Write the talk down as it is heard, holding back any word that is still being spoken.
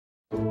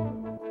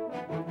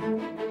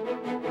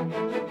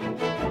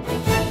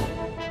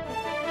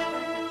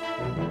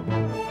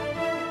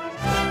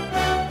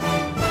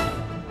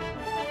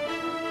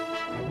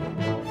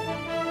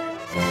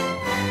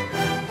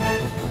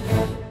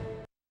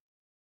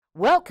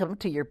Welcome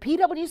to your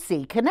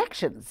PWC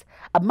Connections,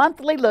 a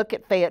monthly look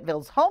at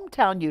Fayetteville's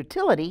hometown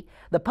utility,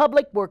 the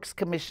Public Works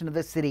Commission of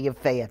the City of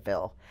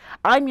Fayetteville.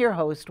 I'm your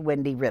host,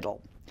 Wendy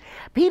Riddle.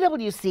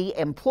 PWC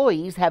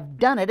employees have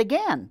done it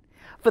again.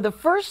 For the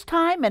first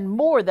time in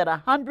more than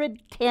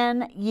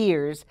 110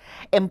 years,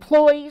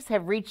 employees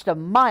have reached a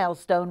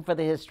milestone for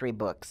the history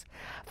books.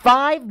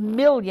 5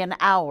 million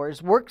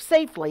hours worked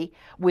safely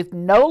with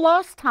no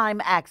lost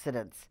time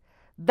accidents.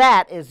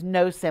 That is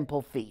no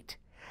simple feat.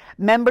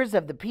 Members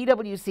of the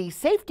PWC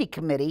Safety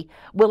Committee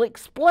will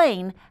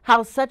explain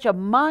how such a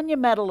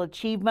monumental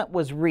achievement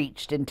was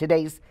reached in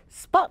today's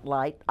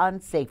Spotlight on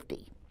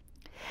Safety.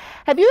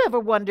 Have you ever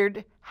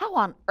wondered, how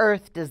on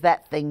earth does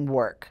that thing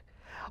work?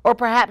 Or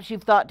perhaps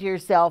you've thought to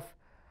yourself,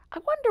 I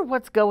wonder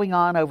what's going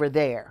on over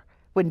there,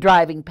 when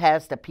driving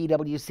past a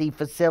PWC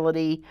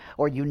facility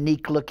or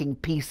unique-looking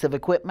piece of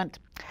equipment?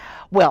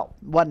 Well,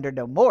 wonder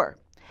no more.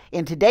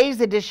 In today's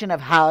edition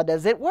of How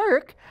Does It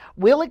Work,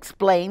 we'll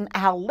explain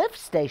how lift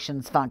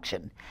stations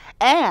function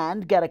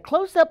and get a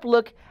close-up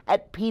look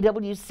at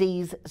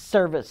PWC's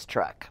service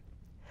truck.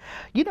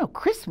 You know,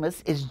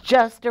 Christmas is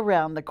just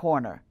around the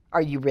corner.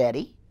 Are you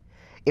ready?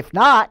 If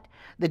not,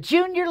 the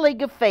Junior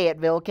League of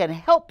Fayetteville can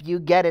help you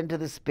get into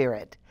the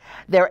spirit.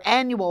 Their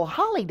annual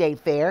holiday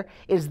fair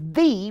is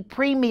the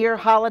premier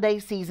holiday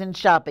season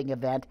shopping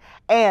event,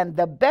 and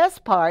the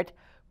best part,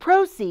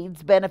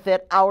 proceeds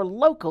benefit our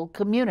local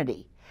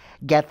community.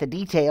 Get the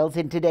details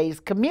in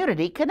today's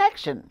Community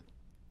Connection.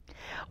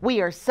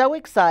 We are so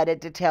excited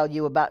to tell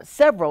you about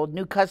several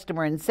new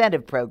customer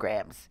incentive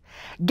programs.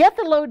 Get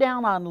the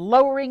lowdown on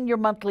lowering your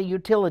monthly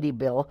utility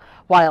bill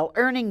while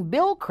earning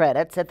bill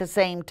credits at the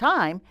same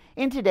time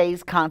in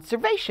today's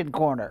Conservation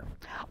Corner.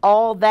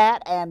 All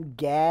that and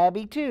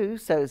Gabby too,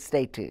 so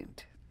stay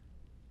tuned.